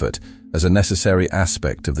discomfort as a necessary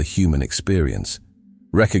aspect of the human experience,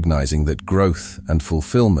 recognizing that growth and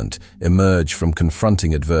fulfillment emerge from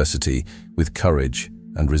confronting adversity with courage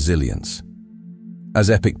and resilience. As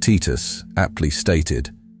Epictetus aptly stated,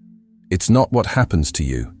 "It's not what happens to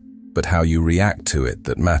you, but how you react to it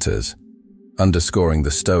that matters," underscoring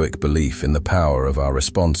the Stoic belief in the power of our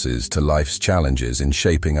responses to life's challenges in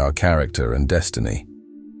shaping our character and destiny.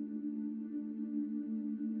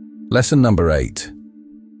 Lesson number 8.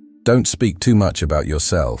 Don't speak too much about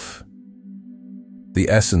yourself. The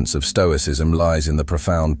essence of Stoicism lies in the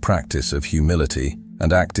profound practice of humility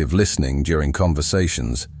and active listening during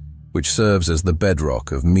conversations, which serves as the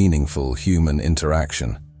bedrock of meaningful human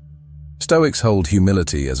interaction. Stoics hold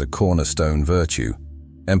humility as a cornerstone virtue,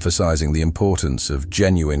 emphasizing the importance of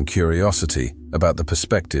genuine curiosity about the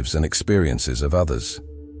perspectives and experiences of others.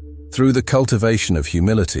 Through the cultivation of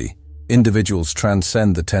humility, individuals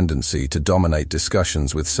transcend the tendency to dominate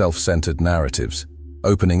discussions with self-centered narratives,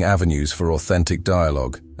 opening avenues for authentic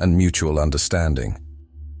dialogue and mutual understanding.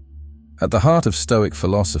 At the heart of Stoic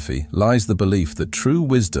philosophy lies the belief that true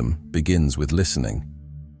wisdom begins with listening.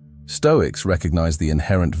 Stoics recognize the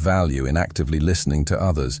inherent value in actively listening to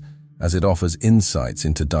others, as it offers insights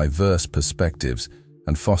into diverse perspectives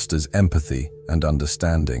and fosters empathy and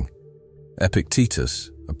understanding.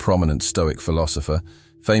 Epictetus, a prominent Stoic philosopher,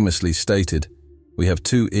 famously stated, "We have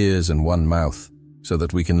 2 ears and 1 mouth, so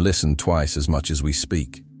that we can listen twice as much as we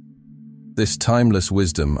speak." This timeless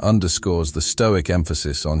wisdom underscores the Stoic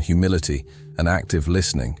emphasis on humility and active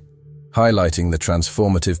listening, highlighting the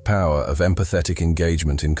transformative power of empathetic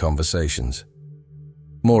engagement in conversations.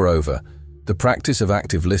 Moreover, the practice of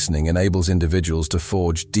active listening enables individuals to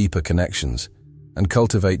forge deeper connections and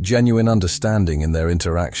cultivate genuine understanding in their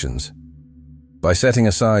interactions. By setting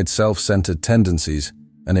aside self-centered tendencies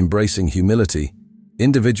and embracing humility,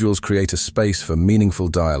 individuals create a space for meaningful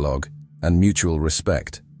dialogue and mutual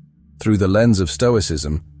respect. Through the lens of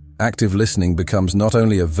Stoicism, active listening becomes not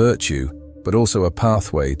only a virtue, but also a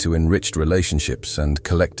pathway to enriched relationships and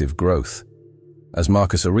collective growth. As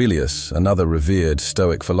Marcus Aurelius, another revered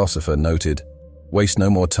Stoic philosopher, noted, "Waste no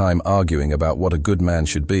more time arguing about what a good man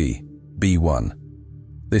should be one."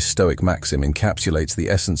 This Stoic maxim encapsulates the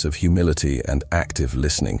essence of humility and active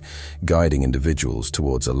listening, guiding individuals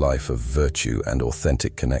towards a life of virtue and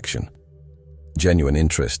authentic connection. Genuine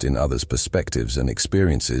interest in others' perspectives and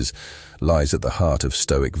experiences lies at the heart of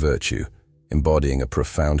Stoic virtue, embodying a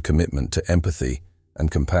profound commitment to empathy and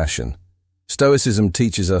compassion. Stoicism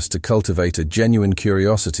teaches us to cultivate a genuine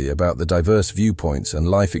curiosity about the diverse viewpoints and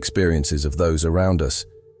life experiences of those around us,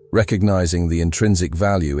 recognizing the intrinsic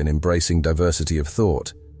value in embracing diversity of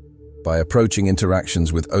thought. By approaching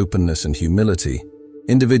interactions with openness and humility,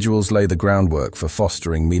 individuals lay the groundwork for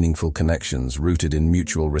fostering meaningful connections rooted in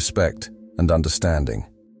mutual respect and understanding.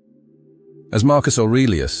 As Marcus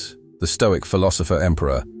Aurelius, the Stoic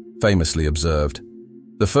philosopher-emperor, famously observed,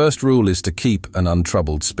 "The first rule is to keep an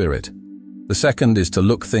untroubled spirit. The second is to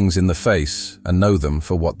look things in the face and know them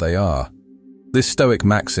for what they are." This Stoic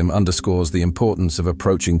maxim underscores the importance of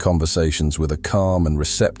approaching conversations with a calm and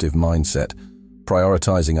receptive mindset,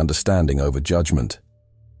 prioritizing understanding over judgment.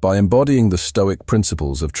 By embodying the Stoic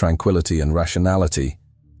principles of tranquility and rationality,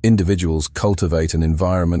 individuals cultivate an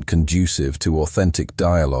environment conducive to authentic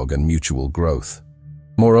dialogue and mutual growth.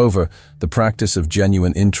 Moreover, the practice of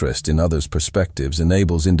genuine interest in others' perspectives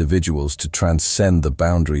enables individuals to transcend the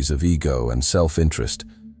boundaries of ego and self-interest,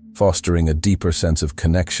 fostering a deeper sense of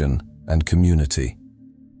connection and community.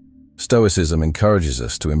 Stoicism encourages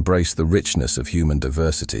us to embrace the richness of human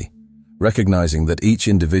diversity, recognizing that each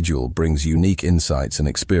individual brings unique insights and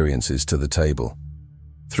experiences to the table.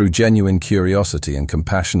 Through genuine curiosity and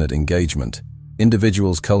compassionate engagement,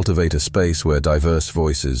 individuals cultivate a space where diverse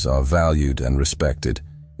voices are valued and respected,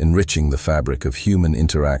 enriching the fabric of human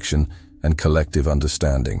interaction and collective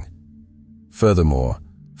understanding. Furthermore,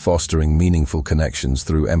 fostering meaningful connections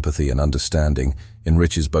through empathy and understanding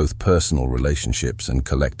enriches both personal relationships and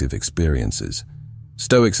collective experiences.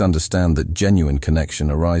 Stoics understand that genuine connection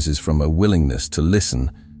arises from a willingness to listen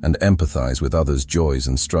and empathize with others' joys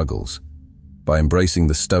and struggles. By embracing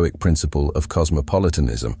the Stoic principle of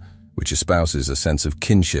cosmopolitanism, which espouses a sense of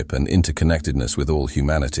kinship and interconnectedness with all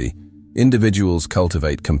humanity, individuals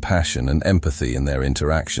cultivate compassion and empathy in their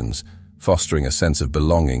interactions, fostering a sense of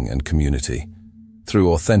belonging and community.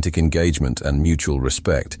 Through authentic engagement and mutual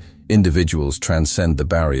respect, individuals transcend the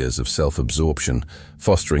barriers of self-absorption,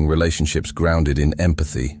 fostering relationships grounded in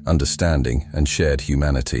empathy, understanding, and shared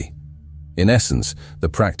humanity. In essence, the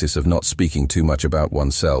practice of not speaking too much about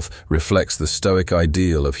oneself reflects the Stoic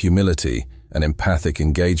ideal of humility and empathic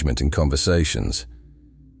engagement in conversations.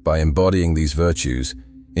 By embodying these virtues,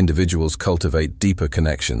 individuals cultivate deeper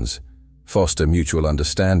connections, foster mutual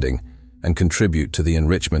understanding, and contribute to the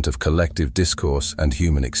enrichment of collective discourse and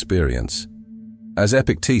human experience. As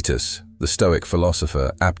Epictetus, the Stoic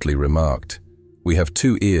philosopher, aptly remarked, "We have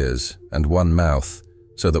 2 ears and 1 mouth,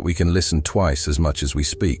 so that we can listen twice as much as we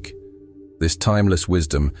speak." This timeless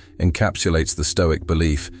wisdom encapsulates the Stoic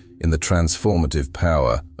belief in the transformative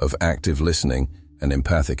power of active listening and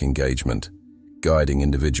empathic engagement, guiding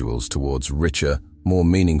individuals towards richer, more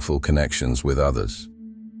meaningful connections with others.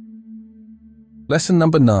 Lesson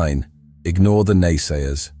number 9. Ignore the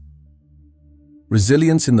naysayers.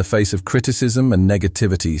 Resilience in the face of criticism and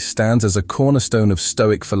negativity stands as a cornerstone of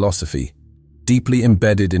Stoic philosophy, deeply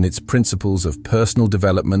embedded in its principles of personal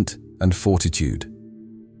development and fortitude.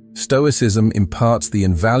 Stoicism imparts the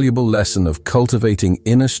invaluable lesson of cultivating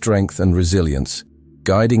inner strength and resilience,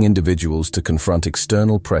 guiding individuals to confront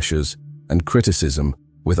external pressures and criticism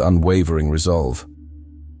with unwavering resolve.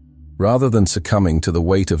 Rather than succumbing to the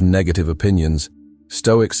weight of negative opinions,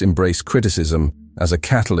 Stoics embrace criticism as a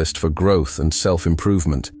catalyst for growth and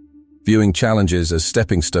self-improvement, viewing challenges as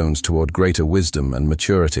stepping stones toward greater wisdom and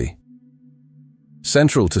maturity.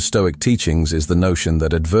 Central to Stoic teachings is the notion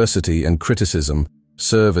that adversity and criticism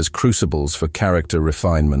serve as crucibles for character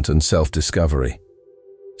refinement and self-discovery.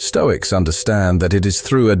 Stoics understand that it is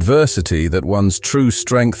through adversity that one's true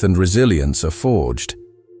strength and resilience are forged,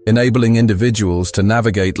 enabling individuals to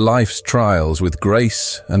navigate life's trials with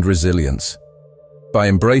grace and resilience. By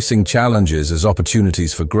embracing challenges as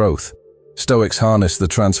opportunities for growth, Stoics harness the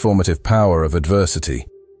transformative power of adversity,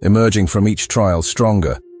 emerging from each trial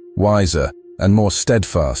stronger, wiser, and more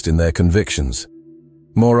steadfast in their convictions.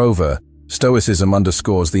 Moreover, Stoicism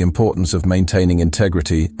underscores the importance of maintaining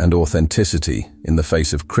integrity and authenticity in the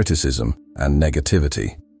face of criticism and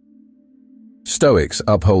negativity. Stoics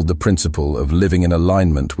uphold the principle of living in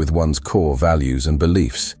alignment with one's core values and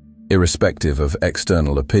beliefs, irrespective of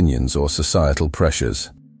external opinions or societal pressures.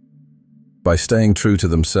 By staying true to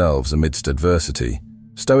themselves amidst adversity,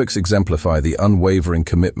 Stoics exemplify the unwavering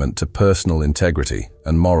commitment to personal integrity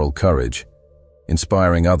and moral courage,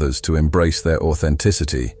 inspiring others to embrace their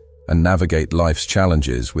authenticity and navigate life's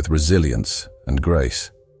challenges with resilience and grace.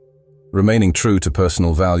 Remaining true to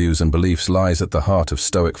personal values and beliefs lies at the heart of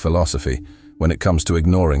Stoic philosophy when it comes to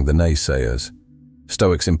ignoring the naysayers.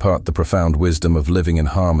 Stoics impart the profound wisdom of living in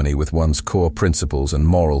harmony with one's core principles and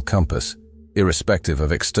moral compass, irrespective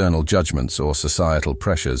of external judgments or societal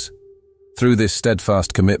pressures. Through this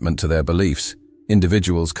steadfast commitment to their beliefs,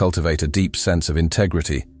 individuals cultivate a deep sense of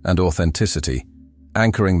integrity and authenticity,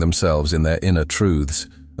 anchoring themselves in their inner truths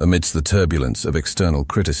amidst the turbulence of external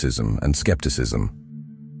criticism and skepticism.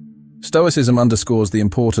 Stoicism underscores the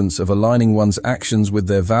importance of aligning one's actions with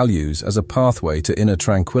their values as a pathway to inner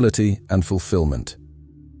tranquility and fulfillment.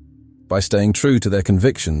 By staying true to their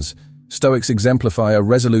convictions, Stoics exemplify a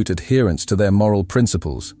resolute adherence to their moral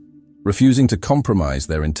principles, refusing to compromise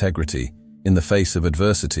their integrity in the face of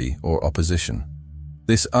adversity or opposition.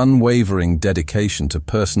 This unwavering dedication to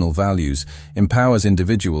personal values empowers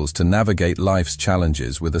individuals to navigate life's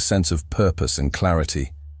challenges with a sense of purpose and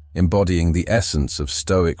clarity, embodying the essence of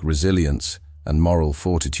Stoic resilience and moral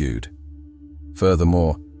fortitude.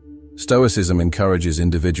 Furthermore, Stoicism encourages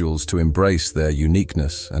individuals to embrace their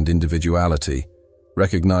uniqueness and individuality,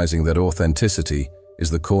 recognizing that authenticity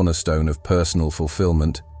is the cornerstone of personal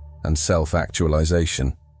fulfillment and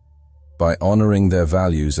self-actualization. By honoring their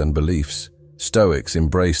values and beliefs, Stoics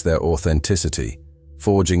embrace their authenticity,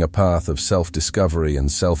 forging a path of self-discovery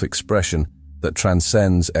and self-expression that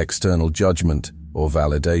transcends external judgment or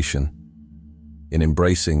validation. In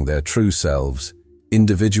embracing their true selves,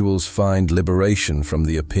 individuals find liberation from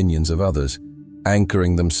the opinions of others,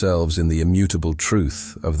 anchoring themselves in the immutable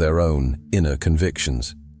truth of their own inner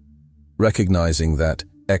convictions. Recognizing that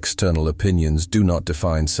external opinions do not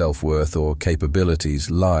define self-worth or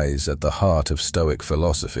capabilities lies at the heart of Stoic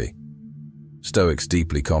philosophy. Stoics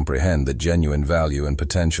deeply comprehend that genuine value and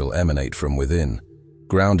potential emanate from within,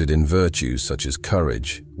 grounded in virtues such as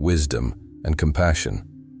courage, wisdom, and compassion.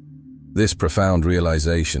 This profound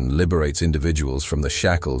realization liberates individuals from the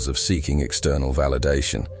shackles of seeking external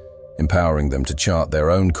validation, empowering them to chart their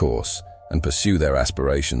own course and pursue their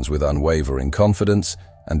aspirations with unwavering confidence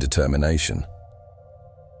and determination.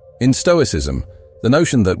 In Stoicism, the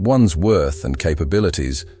notion that one's worth and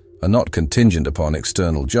capabilities are not contingent upon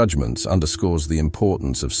external judgments underscores the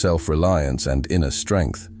importance of self-reliance and inner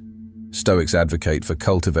strength. Stoics advocate for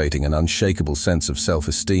cultivating an unshakable sense of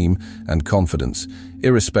self-esteem and confidence,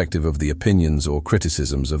 irrespective of the opinions or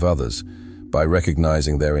criticisms of others. By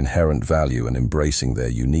recognizing their inherent value and embracing their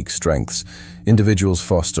unique strengths, individuals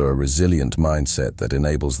foster a resilient mindset that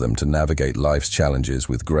enables them to navigate life's challenges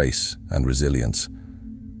with grace and resilience.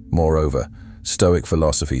 Moreover, Stoic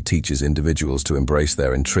philosophy teaches individuals to embrace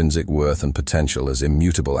their intrinsic worth and potential as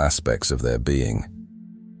immutable aspects of their being.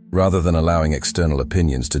 Rather than allowing external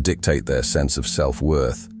opinions to dictate their sense of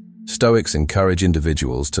self-worth, Stoics encourage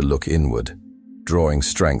individuals to look inward, drawing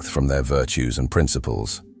strength from their virtues and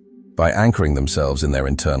principles. By anchoring themselves in their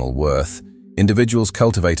internal worth, individuals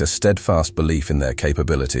cultivate a steadfast belief in their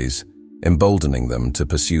capabilities, emboldening them to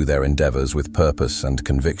pursue their endeavors with purpose and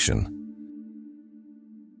conviction.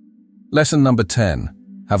 Lesson number 10.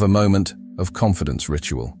 Have a moment of confidence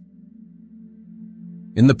ritual.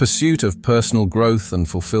 In the pursuit of personal growth and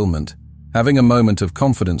fulfillment, having a moment of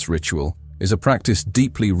confidence ritual is a practice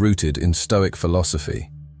deeply rooted in Stoic philosophy.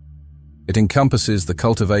 It encompasses the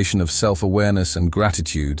cultivation of self-awareness and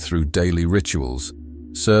gratitude through daily rituals,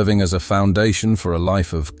 serving as a foundation for a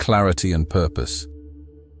life of clarity and purpose.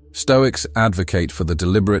 Stoics advocate for the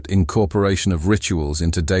deliberate incorporation of rituals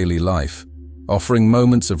into daily life, offering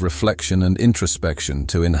moments of reflection and introspection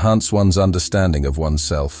to enhance one's understanding of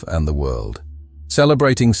oneself and the world.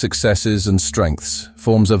 Celebrating successes and strengths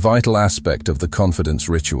forms a vital aspect of the confidence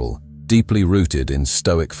ritual, deeply rooted in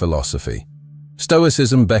Stoic philosophy.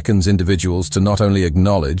 Stoicism beckons individuals to not only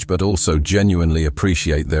acknowledge but also genuinely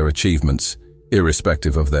appreciate their achievements,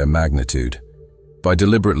 irrespective of their magnitude. By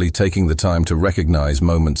deliberately taking the time to recognize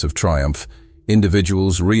moments of triumph,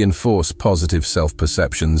 individuals reinforce positive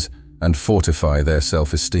self-perceptions and fortify their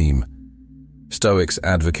self-esteem. Stoics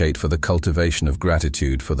advocate for the cultivation of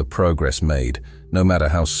gratitude for the progress made, no matter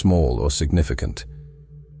how small or significant.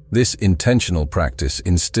 This intentional practice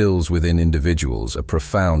instills within individuals a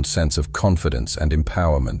profound sense of confidence and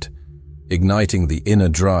empowerment, igniting the inner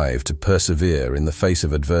drive to persevere in the face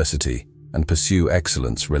of adversity and pursue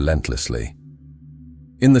excellence relentlessly.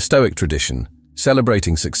 In the Stoic tradition,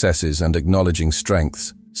 celebrating successes and acknowledging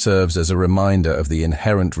strengths serves as a reminder of the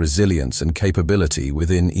inherent resilience and capability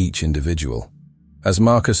within each individual. As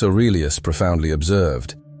Marcus Aurelius profoundly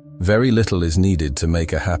observed, very little is needed to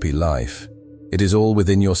make a happy life. It is all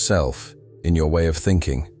within yourself, in your way of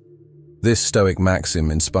thinking. This Stoic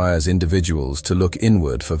maxim inspires individuals to look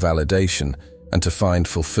inward for validation and to find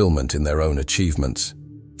fulfillment in their own achievements.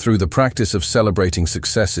 Through the practice of celebrating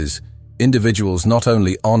successes, individuals not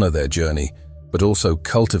only honor their journey, but also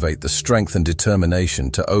cultivate the strength and determination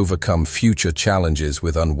to overcome future challenges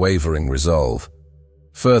with unwavering resolve.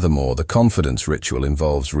 Furthermore, the confidence ritual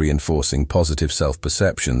involves reinforcing positive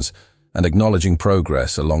self-perceptions and acknowledging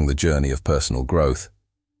progress along the journey of personal growth.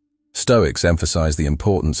 Stoics emphasize the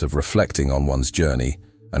importance of reflecting on one's journey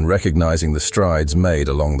and recognizing the strides made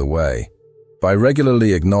along the way. By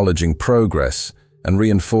regularly acknowledging progress and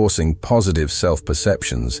reinforcing positive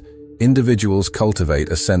self-perceptions, individuals cultivate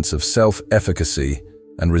a sense of self-efficacy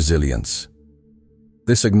and resilience.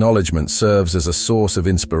 This acknowledgement serves as a source of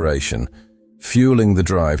inspiration, fueling the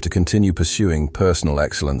drive to continue pursuing personal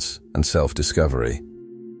excellence and self-discovery.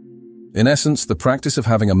 In essence, the practice of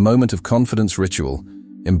having a moment of confidence ritual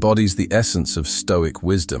embodies the essence of Stoic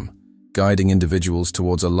wisdom, guiding individuals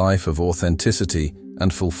towards a life of authenticity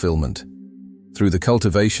and fulfillment. Through the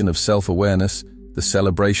cultivation of self-awareness, the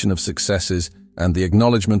celebration of successes, and the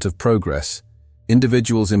acknowledgement of progress,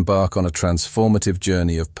 individuals embark on a transformative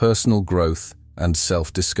journey of personal growth and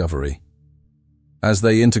self-discovery. As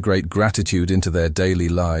they integrate gratitude into their daily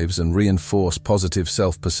lives and reinforce positive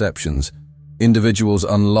self-perceptions, individuals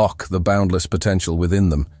unlock the boundless potential within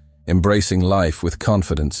them, embracing life with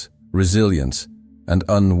confidence, resilience, and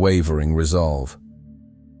unwavering resolve.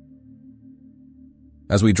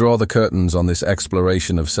 As we draw the curtains on this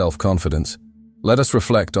exploration of self-confidence, let us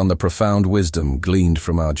reflect on the profound wisdom gleaned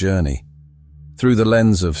from our journey. Through the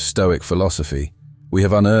lens of Stoic philosophy, we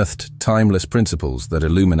have unearthed timeless principles that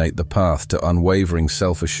illuminate the path to unwavering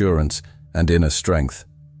self-assurance and inner strength.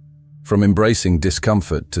 From embracing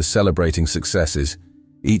discomfort to celebrating successes,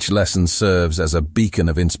 each lesson serves as a beacon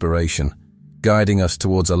of inspiration, guiding us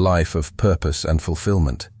towards a life of purpose and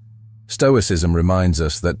fulfillment. Stoicism reminds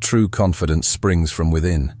us that true confidence springs from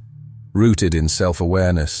within, rooted in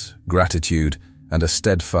self-awareness, gratitude, and a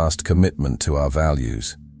steadfast commitment to our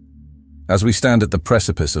values. As we stand at the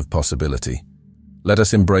precipice of possibility, let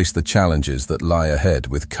us embrace the challenges that lie ahead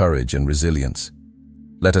with courage and resilience.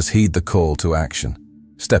 Let us heed the call to action,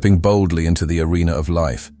 stepping boldly into the arena of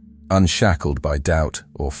life, unshackled by doubt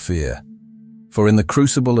or fear. For in the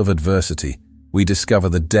crucible of adversity, we discover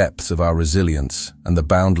the depths of our resilience and the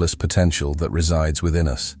boundless potential that resides within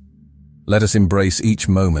us. Let us embrace each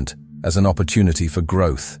moment as an opportunity for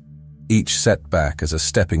growth, each setback as a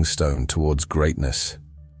stepping stone towards greatness.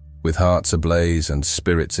 With hearts ablaze and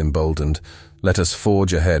spirits emboldened, let us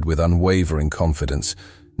forge ahead with unwavering confidence,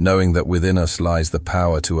 knowing that within us lies the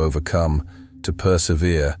power to overcome, to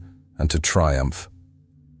persevere, and to triumph.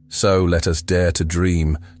 So let us dare to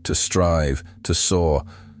dream, to strive, to soar,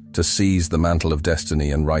 to seize the mantle of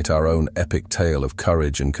destiny and write our own epic tale of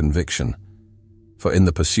courage and conviction. For in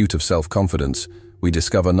the pursuit of self-confidence, we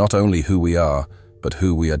discover not only who we are, but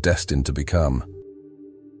who we are destined to become.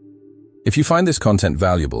 If you find this content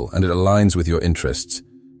valuable and it aligns with your interests,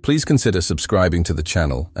 please consider subscribing to the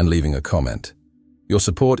channel and leaving a comment. Your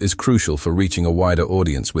support is crucial for reaching a wider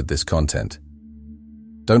audience with this content.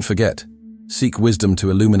 Don't forget, seek wisdom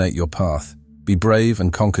to illuminate your path, be brave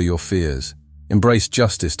and conquer your fears, embrace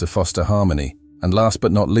justice to foster harmony, and last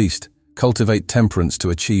but not least, cultivate temperance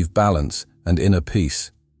to achieve balance and inner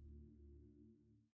peace.